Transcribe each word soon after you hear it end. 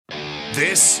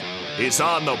This is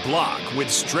On the Block with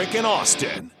Strick and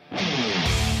Austin.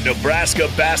 Nebraska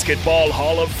Basketball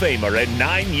Hall of Famer and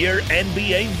 9-year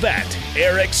NBA vet,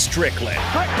 Eric Strickland.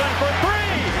 Strickland for three!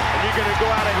 And you're going to go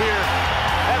out of here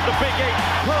as the Big 8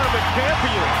 tournament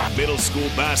champion. Middle school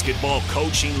basketball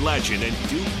coaching legend and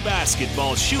Duke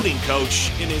basketball shooting coach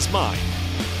in his mind,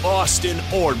 Austin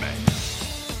Orman.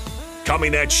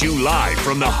 Coming at you live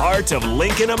from the heart of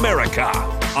Lincoln, America.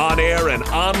 On air and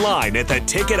online at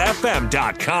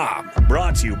theticketfm.com.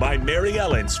 Brought to you by Mary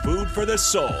Ellen's Food for the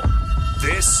Soul.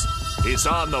 This is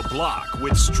On the Block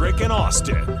with Strick and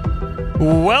Austin.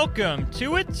 Welcome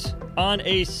to it on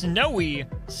a snowy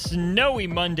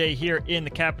Monday here in the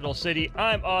capital city.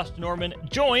 I'm Austin Orman,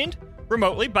 joined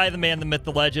remotely by the man, the myth,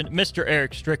 the legend, Mr.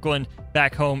 Eric Strickland,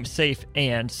 back home safe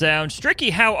and sound.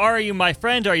 Stricky, how are you, my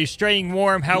friend? Are you staying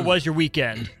warm? How was your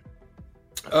weekend?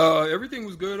 Everything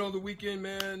was good on the weekend,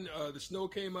 man. The snow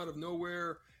came out of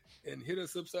nowhere and hit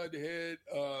us upside the head.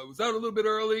 It was out a little bit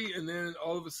early, and then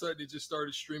all of a sudden it just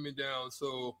started streaming down.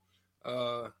 So,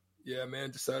 yeah,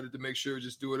 man, decided to make sure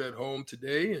just do it at home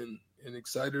today and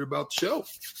excited about the show.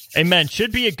 Amen.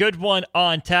 Should be a good one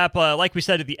on tap. Like we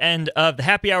said at the end of the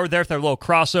happy hour there with our little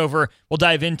crossover, we'll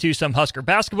dive into some Husker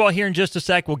basketball here in just a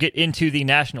sec. We'll get into the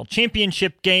national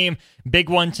championship game. Big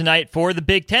one tonight for the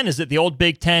Big Ten. Is it the old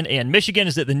Big Ten and Michigan?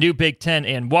 Is it the new Big Ten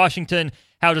and Washington?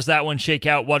 How does that one shake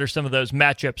out? What are some of those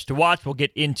matchups to watch? We'll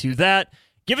get into that.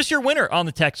 Give us your winner on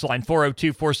the text line,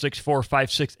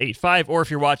 402-464-5685, or if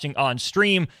you're watching on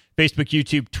stream, Facebook,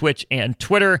 YouTube, Twitch, and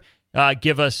Twitter.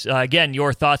 Give us, again,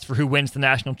 your thoughts for who wins the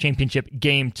national championship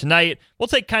game tonight. We'll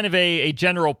take kind of a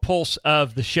general pulse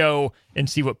of the show and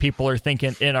see what people are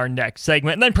thinking in our next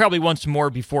segment, and then probably once more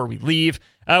before we leave.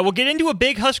 We'll get into a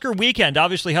big Husker weekend.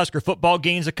 Obviously, Husker football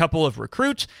gains a couple of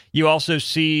recruits. You also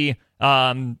see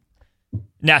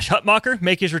Nash Hutmacher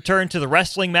make his return to the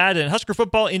wrestling mat, and Husker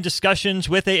football in discussions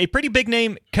with a pretty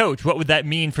big-name coach. What would that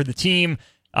mean for the team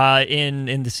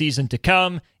in the season to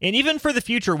come, and even for the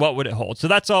future, what would it hold? So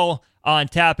that's all on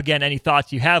tap. Again, any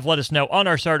thoughts you have, let us know on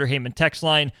our Sartor Heyman text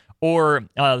line or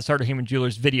the Sartor Heyman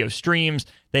Jewelers video streams.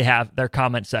 They have their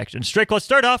comment section. Strick, let's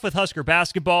start off with Husker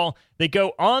basketball. They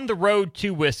go on the road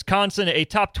to Wisconsin, a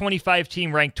top 25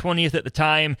 team ranked 20th at the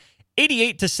time.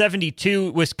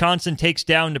 88-72, Wisconsin takes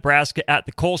down Nebraska at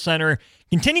the Kohl Center,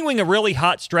 continuing a really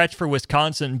hot stretch for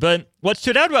Wisconsin. But what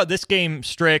stood out about this game,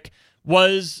 Strick,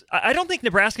 was I don't think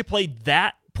Nebraska played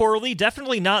that poorly.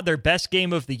 Definitely not their best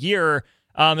game of the year,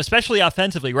 especially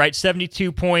offensively, right?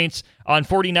 72 points on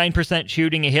 49%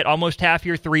 shooting. It hit almost half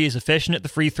your threes, efficient at the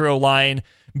free throw line.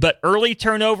 But early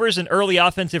turnovers and early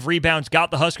offensive rebounds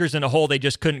got the Huskers in a hole they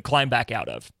just couldn't climb back out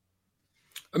of.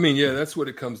 I mean, yeah, that's what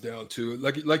it comes down to.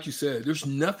 Like you said, there's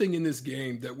nothing in this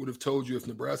game that would have told you if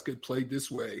Nebraska had played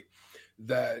this way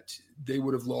that they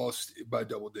would have lost by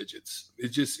double digits.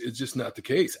 It's just not the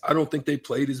case. I don't think they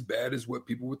played as bad as what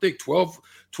people would think. 12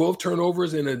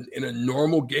 turnovers in a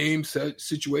normal game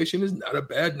situation is not a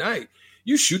bad night.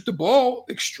 You shoot the ball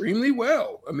extremely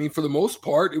well. I mean, for the most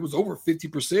part, it was over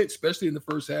 50%, especially in the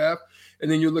first half.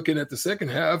 And then you're looking at the second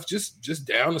half, just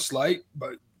down a slight,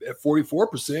 but at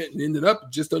 44% and ended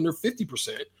up just under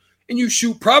 50%. And you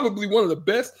shoot probably one of the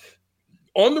best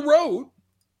on the road,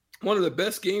 one of the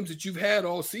best games that you've had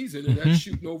all season, and that's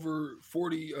shooting over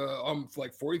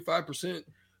 45%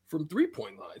 from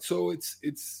three-point line. So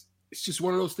it's just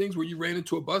one of those things where you ran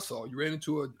into a buzzsaw. You ran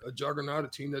into a juggernaut, a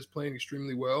team that's playing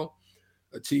extremely well,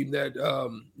 a team that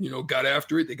got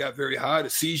after it. They got very hot.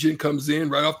 Essegian comes in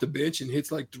right off the bench and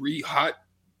hits like 4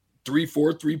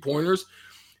 3-pointers.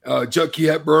 Chucky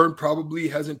Hepburn probably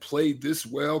hasn't played this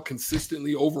well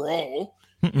consistently overall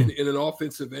in an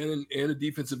offensive and a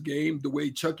defensive game. The way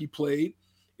Chucky played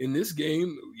in this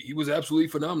game, he was absolutely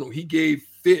phenomenal. He gave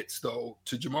fits, though,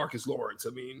 to Jamarcus Lawrence. I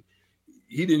mean,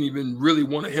 he didn't even really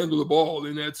want to handle the ball,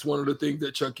 and that's one of the things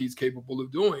that Chucky's capable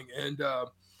of doing. And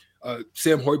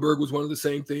Sam Hoiberg was one of the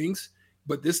same things.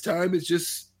 But this time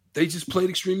they just played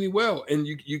extremely well, and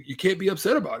you can't be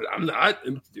upset about it. I'm not.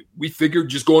 And we figured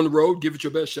just go on the road, give it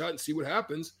your best shot, and see what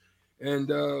happens. And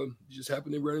you just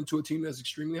happen to run into a team that's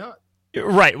extremely hot.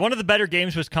 Right. One of the better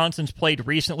games Wisconsin's played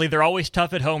recently. They're always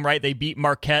tough at home, right? They beat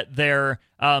Marquette there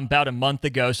about a month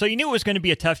ago. So you knew it was going to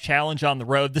be a tough challenge on the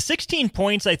road. The 16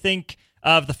 points, I think,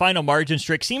 of the final margin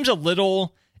streak seems a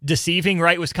little deceiving,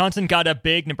 right? Wisconsin got up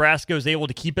big. Nebraska was able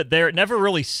to keep it there. It never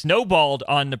really snowballed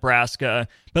on Nebraska,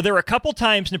 but there were a couple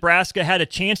times Nebraska had a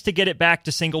chance to get it back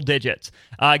to single digits.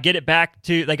 They got it back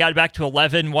to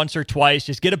 11 once or twice.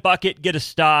 Just get a bucket, get a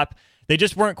stop. they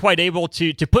just weren't quite able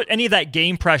to put any of that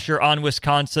game pressure on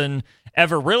Wisconsin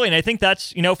ever, really. And I think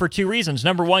that's, for two reasons.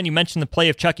 Number one, you mentioned the play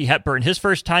of Chucky Hepburn, his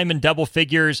first time in double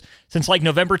figures since like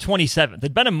November 27th.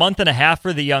 It'd been a month and a half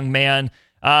for the young man.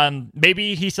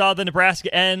 Maybe he saw the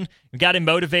Nebraska end, got him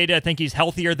motivated. I think he's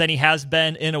healthier than he has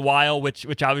been in a while, which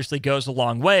obviously goes a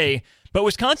long way. But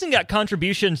Wisconsin got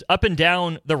contributions up and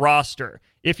down the roster.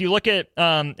 If you look at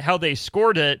how they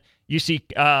scored it, you see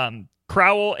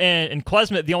Crowell and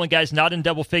Klesmet, the only guys not in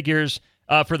double figures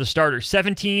for the starters.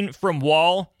 17 from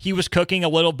Wall. He was cooking a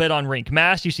little bit on rink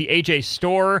mass. You see AJ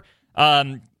Storr,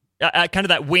 at kind of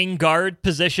that wing guard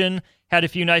position, had a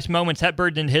few nice moments.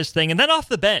 Hepburn did his thing. And then off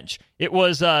the bench, it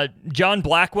was John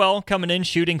Blackwell coming in,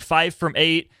 shooting 5 from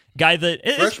 8. Guy that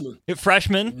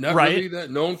freshman, not right? Really that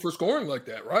known for scoring like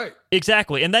that, right?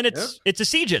 Exactly. And then it's a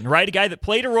Sejan, right? A guy that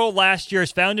played a role last year,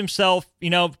 has found himself,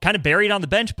 kind of buried on the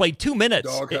bench, played 2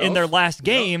 minutes in their last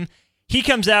game. Yep. He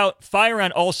comes out, fire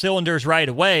on all cylinders right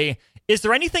away. Is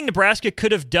there anything Nebraska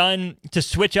could have done to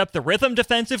switch up the rhythm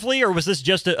defensively, or was this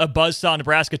just a buzzsaw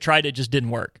Nebraska tried, it just didn't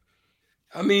work?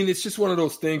 I mean, it's just one of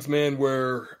those things, man,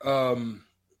 where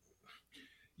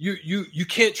you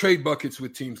can't trade buckets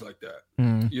with teams like that.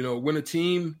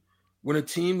 When a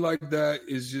team like that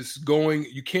is just going,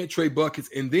 you can't trade buckets,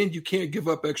 and then you can't give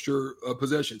up extra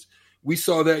possessions. We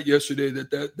saw that yesterday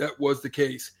that was the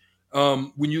case.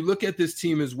 When you look at this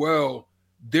team as well,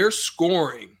 they're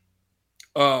scoring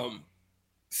in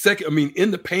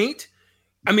the paint.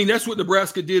 I mean, that's what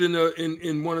Nebraska did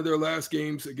in one of their last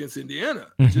games against Indiana.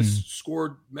 Just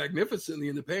scored magnificently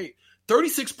in the paint.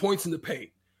 36 points in the paint.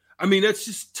 I mean, that's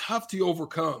just tough to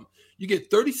overcome. You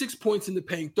get 36 points in the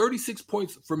paint, 36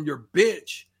 points from your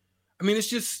bench. I mean, it's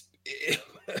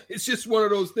just one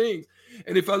of those things.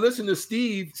 And if I listen to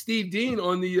Steve Dean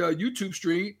on the YouTube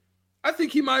stream, I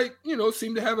think he might,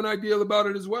 seem to have an idea about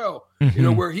it as well.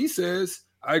 Where he says,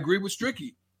 I agree with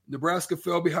Stricky. Nebraska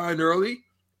fell behind early,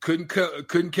 couldn't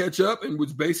catch up, and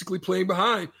was basically playing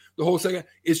behind the whole second.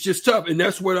 It's just tough. And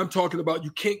that's what I'm talking about.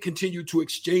 You can't continue to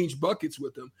exchange buckets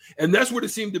with them. And that's what it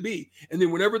seemed to be. And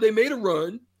then whenever they made a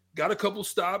run, got a couple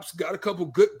stops, got a couple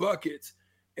good buckets,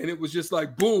 and it was just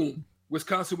like, boom,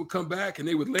 Wisconsin would come back and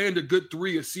they would land a good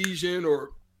 3, a Sejan or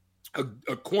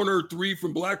a corner 3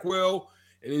 from Blackwell.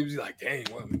 And he was like, dang,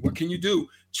 what can you do?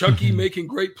 Chucky making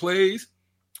great plays.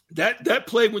 That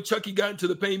play when Chucky got into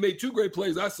the paint, he made 2 great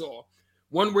plays I saw.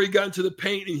 One where he got into the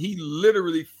paint and he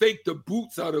literally faked the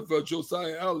boots out of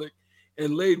Josiah Alec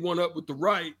and laid one up with the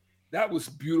right. That was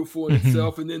beautiful in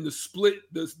itself. And then the split,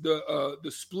 the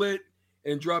split,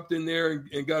 and dropped in there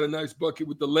and got a nice bucket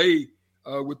with the lay,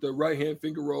 with the right-hand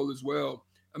finger roll as well.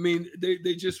 I mean,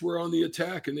 they just were on the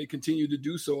attack, and they continued to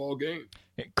do so all game.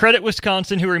 Credit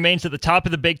Wisconsin, who remains at the top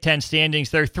of the Big Ten standings.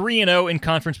 They're 3-0 in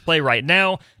conference play right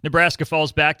now. Nebraska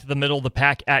falls back to the middle of the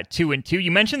pack at 2-2.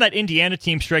 You mentioned that Indiana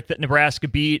team, Strick, that Nebraska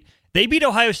beat. They beat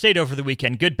Ohio State over the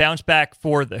weekend. Good bounce back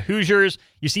for the Hoosiers.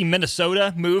 You see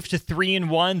Minnesota move to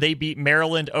 3-1. They beat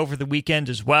Maryland over the weekend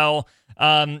as well.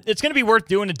 It's going to be worth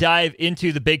doing a dive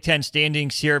into the Big Ten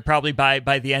standings here probably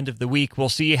by the end of the week. We'll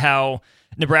see how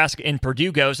Nebraska and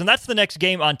Purdue goes. And that's the next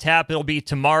game on tap. It'll be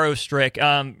tomorrow, Strick.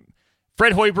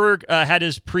 Fred Hoiberg had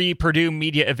his pre-Purdue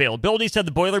media availability, said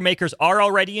the Boilermakers are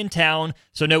already in town,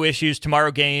 so no issues.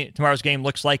 Tomorrow's game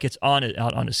looks like it's on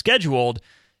a scheduled.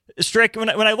 Strick, when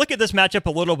I look at this matchup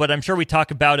a little bit, I'm sure we talk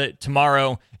about it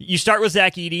tomorrow. You start with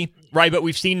Zach Edey, right? But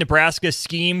we've seen Nebraska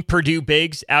scheme Purdue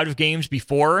bigs out of games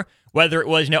before, whether it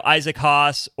was Isaac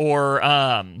Haas or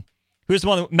who's the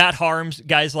one, Matt Harms,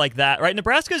 guys like that, right?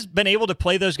 Nebraska's been able to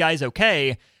play those guys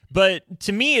okay, but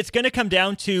to me, it's going to come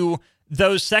down to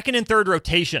those second and third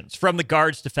rotations from the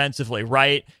guards defensively,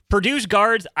 right? Purdue's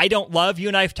guards, I don't love. You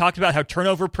and I have talked about how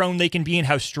turnover prone they can be and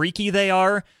how streaky they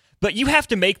are. But you have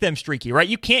to make them streaky, right?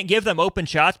 You can't give them open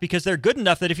shots because they're good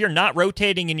enough that if you're not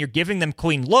rotating and you're giving them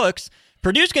clean looks,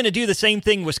 Purdue's going to do the same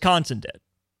thing Wisconsin did.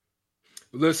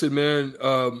 Listen, man,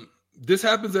 this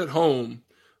happens at home,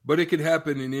 but it can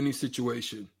happen in any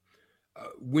situation.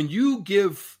 When you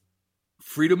give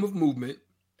freedom of movement,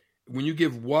 when you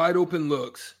give wide open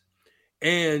looks,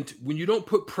 and when you don't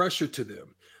put pressure to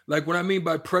them, like what I mean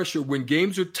by pressure, when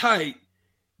games are tight,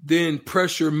 then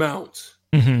pressure mounts.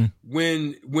 Mm-hmm.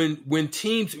 When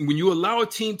you allow a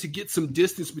team to get some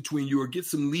distance between you or get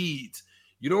some leads,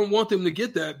 you don't want them to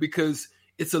get that because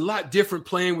it's a lot different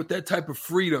playing with that type of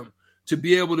freedom to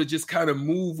be able to just kind of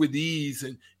move with ease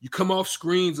and you come off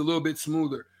screens a little bit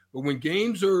smoother. But when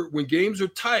games are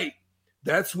tight,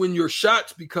 that's when your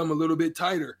shots become a little bit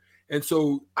tighter. And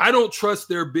so I don't trust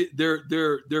their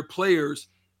players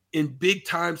in big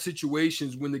time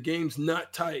situations when the game's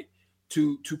not tight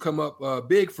to come up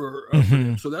big for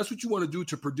them. So that's what you want to do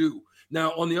to Purdue.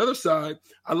 Now, on the other side,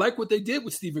 I like what they did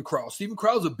with Steven Krause. Steven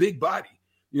Krause is a big body.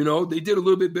 You know, they did a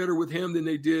little bit better with him than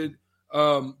they did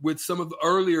with some of the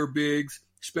earlier bigs,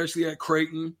 especially at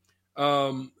Creighton.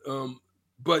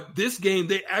 But this game,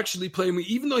 they actually played me,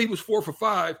 even though he was 4 for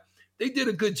 5, they did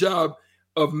a good job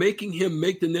of making him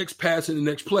make the next pass in the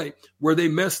next play. Where they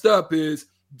messed up is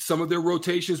some of their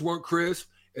rotations weren't crisp,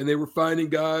 and they were finding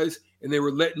guys, and they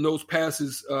were letting those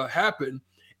passes happen.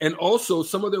 And also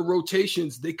some of their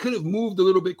rotations, they could have moved a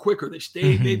little bit quicker. They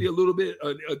stayed maybe a little bit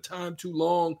a time too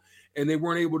long, and they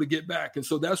weren't able to get back. And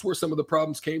so that's where some of the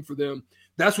problems came for them.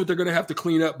 That's what they're going to have to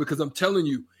clean up, because I'm telling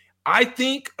you, I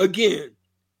think, again,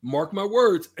 mark my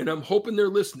words, and I'm hoping they're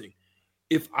listening.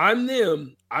 If I'm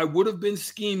them, I would have been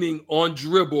scheming on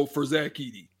dribble for Zach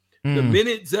Edey. The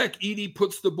minute Zach Edey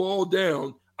puts the ball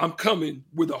down, I'm coming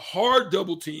with a hard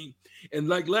double team. And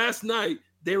like last night,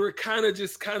 they were kind of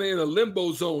in a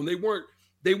limbo zone. They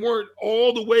weren't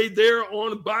all the way there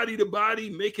on body to body,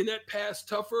 making that pass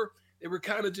tougher. They were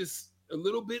kind of just a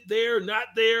little bit there, not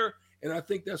there. And I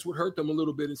think that's what hurt them a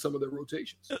little bit in some of their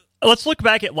rotations. Let's look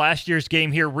back at last year's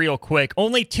game here real quick.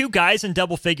 Only 2 guys in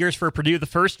double figures for Purdue. The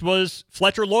first was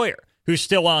Fletcher Lawyer, who's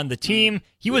still on the team.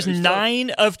 He was 9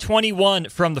 of 21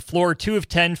 from the floor, 2 of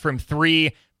 10 from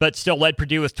 3, but still led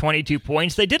Purdue with 22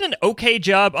 points. They did an okay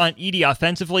job on Edey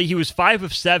offensively. He was 5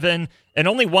 of 7 and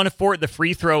only 1 of 4 at the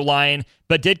free throw line,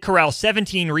 but did corral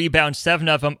 17 rebounds, 7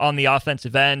 of them on the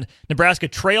offensive end. Nebraska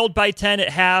trailed by 10 at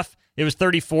half. It was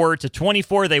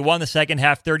 34-24. They won the second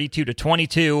half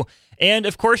 32-22. And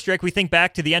of course, Drake, we think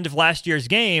back to the end of last year's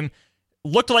game.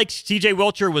 Looked like CJ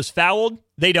Wilcher was fouled.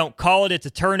 They don't call it. It's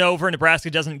a turnover. Nebraska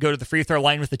doesn't go to the free throw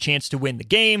line with a chance to win the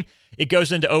game. It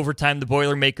goes into overtime. The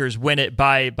Boilermakers win it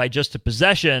by just a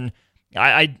possession.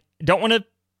 I don't want to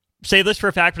say this for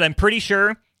a fact, but I'm pretty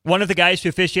sure one of the guys who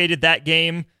officiated that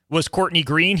game was Courtney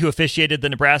Green, who officiated the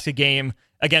Nebraska game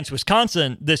against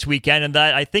Wisconsin this weekend. And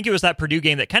that I think it was that Purdue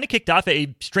game that kind of kicked off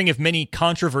a string of mini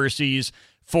controversies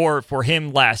for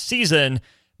him last season.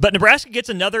 But Nebraska gets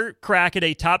another crack at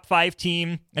a top 5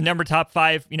 team, a number top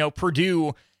 5,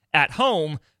 Purdue at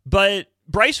home. But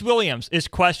Bryce Williams is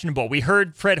questionable. We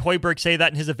heard Fred Hoiberg say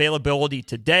that in his availability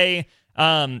today.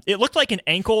 It looked like an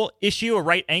ankle issue, a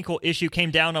right ankle issue,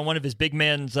 came down on one of his big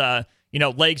man's,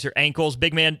 legs or ankles.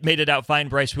 Big man made it out fine.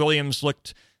 Bryce Williams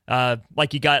looked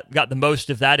like he got the most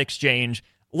of that exchange.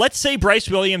 Let's say Bryce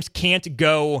Williams can't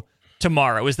go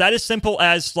tomorrow. Is that as simple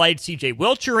as slide CJ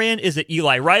Wilcher in? Is it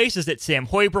Eli Rice? Is it Sam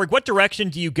Hoiberg? What direction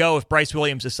do you go if Bryce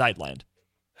Williams is sidelined?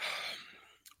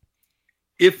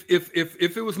 If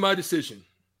it was my decision,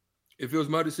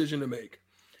 to make,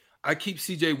 I keep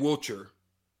CJ Wilcher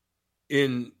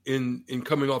in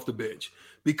coming off the bench,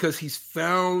 because he's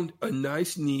found a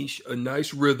nice niche, a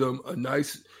nice rhythm,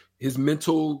 his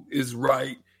mental is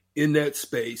right in that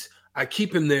space. I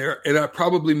keep him there, and I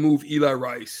probably move Eli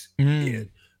Rice in.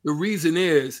 The reason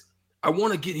is I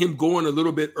want to get him going a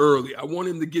little bit early. I want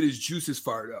him to get his juices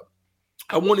fired up.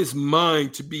 I want his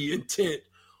mind to be intent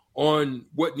on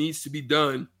what needs to be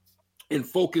done and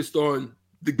focused on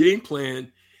the game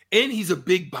plan. And he's a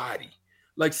big body.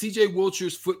 Like CJ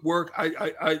Wilcher's footwork,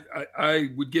 I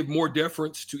would give more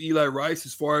deference to Eli Rice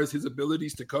as far as his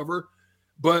abilities to cover.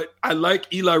 But I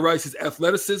like Eli Rice's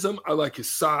athleticism. I like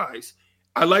his size.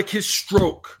 I like his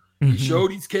stroke. He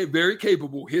showed he's very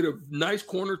capable. Hit a nice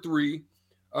corner 3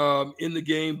 in the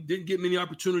game. Didn't get many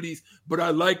opportunities, but I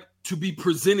like to be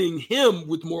presenting him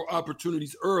with more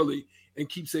opportunities early and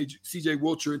keep CJ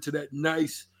Wilcher into that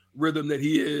nice rhythm that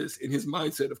he is in his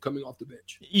mindset of coming off the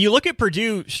bench. You look at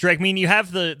Purdue, Strike. I mean, you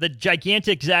have the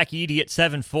gigantic Zach Edey at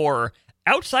 7'4".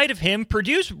 Outside of him,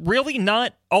 Purdue's really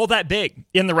not all that big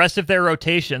in the rest of their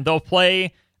rotation. They'll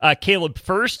play Caleb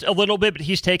First a little bit, but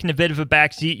he's taken a bit of a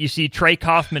backseat. You see Trey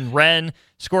Kaufman-Renn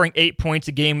scoring 8 points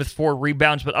a game with 4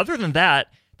 rebounds. But other than that,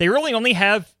 they really only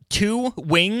have 2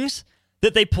 wings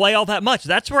that they play all that much.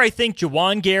 That's where I think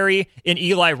Juwan Gary and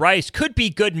Eli Rice could be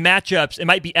good matchups. It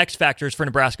might be X factors for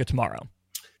Nebraska tomorrow.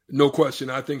 No question.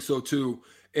 I think so too.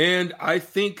 And I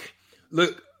think,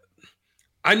 look,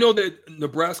 I know that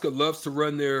Nebraska loves to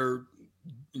run their,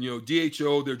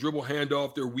 DHO, their dribble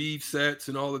handoff, their weave sets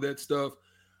and all of that stuff.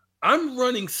 I'm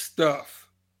running stuff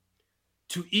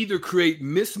to either create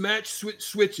mismatch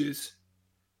switches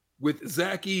with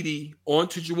Zach Edey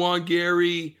onto Juwan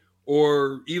Gary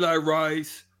or Eli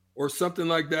Rice or something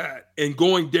like that, and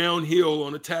going downhill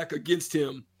on attack against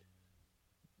him,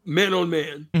 man on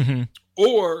man. Mm-hmm.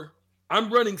 Or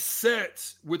I'm running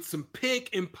sets with some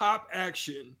pick and pop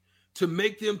action to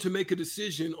make them to make a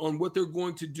decision on what they're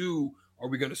going to do. Are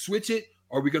we going to switch it?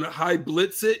 Are we going to high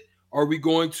blitz it? Are we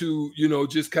going to,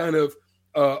 just kind of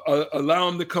allow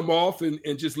him to come off and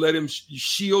just let him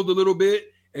shield a little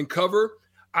bit and cover?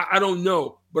 I don't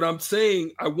know. But I'm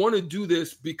saying I want to do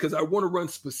this because I want to run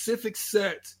specific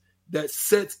sets that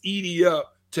sets Edey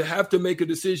up to have to make a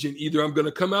decision. Either I'm going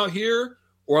to come out here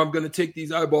or I'm going to take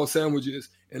these eyeball sandwiches,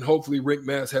 and hopefully Rink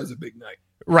Mass has a big night.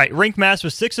 Right. Rink Mass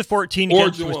was 6 of 14. Or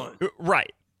Juwan.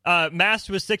 Right. Mass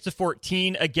was 6 of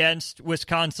 14 against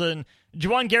Wisconsin.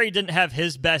 Juwan Gary didn't have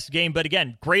his best game, but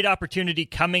again, great opportunity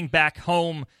coming back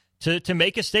home to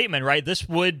make a statement, right? This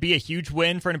would be a huge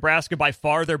win for Nebraska, by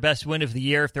far their best win of the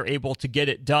year if they're able to get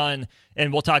it done,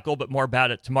 and we'll talk a little bit more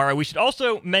about it tomorrow. We should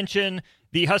also mention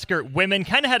the Husker women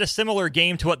kind of had a similar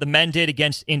game to what the men did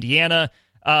against Indiana.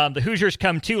 The Hoosiers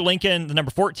come to Lincoln, the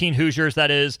number 14 Hoosiers, that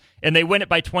is, and they win it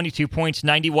by 22 points,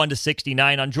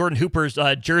 91-69 on Jordan Hooper's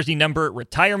jersey number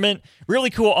retirement. Really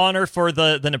cool honor for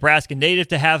the Nebraska native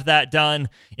to have that done.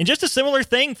 And just a similar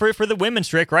thing for the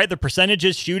women's, Rick, right? The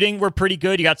percentages shooting were pretty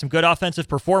good. You got some good offensive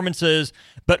performances,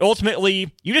 but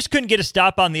ultimately, you just couldn't get a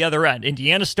stop on the other end.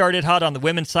 Indiana started hot on the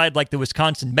women's side like the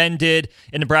Wisconsin men did,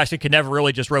 and Nebraska could never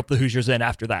really just rope the Hoosiers in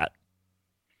after that.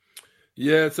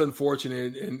 Yeah, it's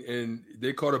unfortunate, and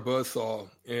they caught a buzzsaw,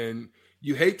 and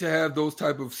you hate to have those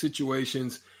type of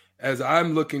situations. As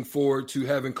I'm looking forward to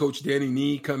having Coach Danny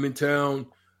Nee come in town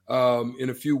in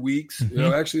a few weeks,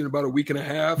 actually in about a week and a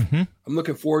half. I'm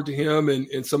looking forward to him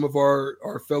and some of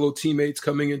our fellow teammates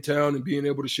coming in town and being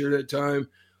able to share that time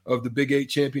of the Big 8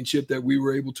 championship that we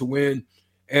were able to win.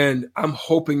 And I'm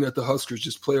hoping that the Huskers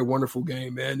just play a wonderful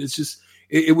game, man. It's just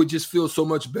it would just feel so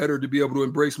much better to be able to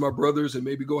embrace my brothers and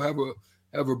maybe go have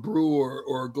a brew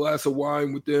or a glass of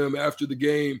wine with them after the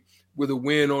game with a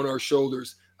win on our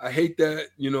shoulders. I hate that,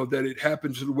 that it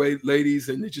happened to the ladies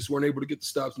and they just weren't able to get the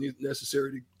stops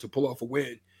necessary to pull off a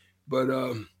win. But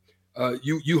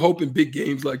you hope in big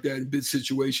games like that, in big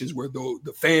situations where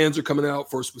the fans are coming out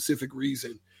for a specific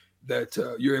reason, that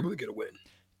you're able to get a win.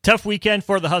 Tough weekend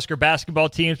for the Husker basketball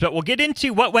teams, but we'll get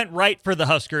into what went right for the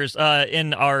Huskers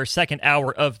in our second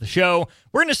hour of the show.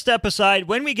 We're going to step aside.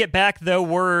 When we get back, though,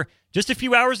 we're just a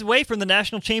few hours away from the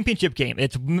national championship game.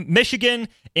 It's Michigan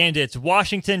and it's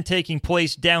Washington taking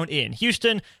place down in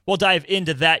Houston. We'll dive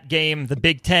into that game, the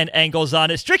Big Ten angles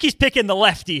on it. Stricky's picking the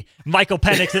lefty, Michael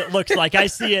Penix, it looks like. I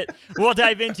see it. We'll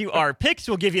dive into our picks.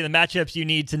 We'll give you the matchups you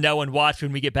need to know and watch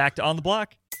when we get back to On the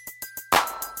Block.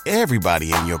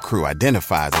 Everybody in your crew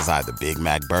identifies as either Big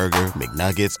Mac Burger,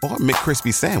 McNuggets, or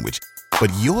McCrispy Sandwich.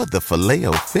 But you're the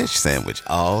Filet-O-Fish Sandwich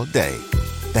all day.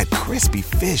 That crispy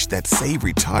fish, that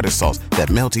savory tartar sauce, that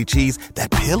melty cheese,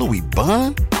 that pillowy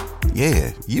bun.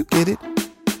 Yeah, you get it.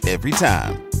 Every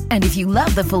time. And if you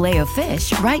love the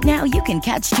Filet-O-Fish, right now you can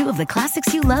catch two of the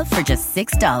classics you love for just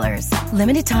 $6.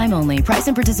 Limited time only. Price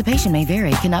and participation may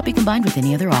vary. Cannot be combined with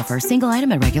any other offer. Single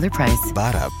item at regular price.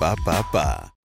 Ba-da-ba-ba-ba.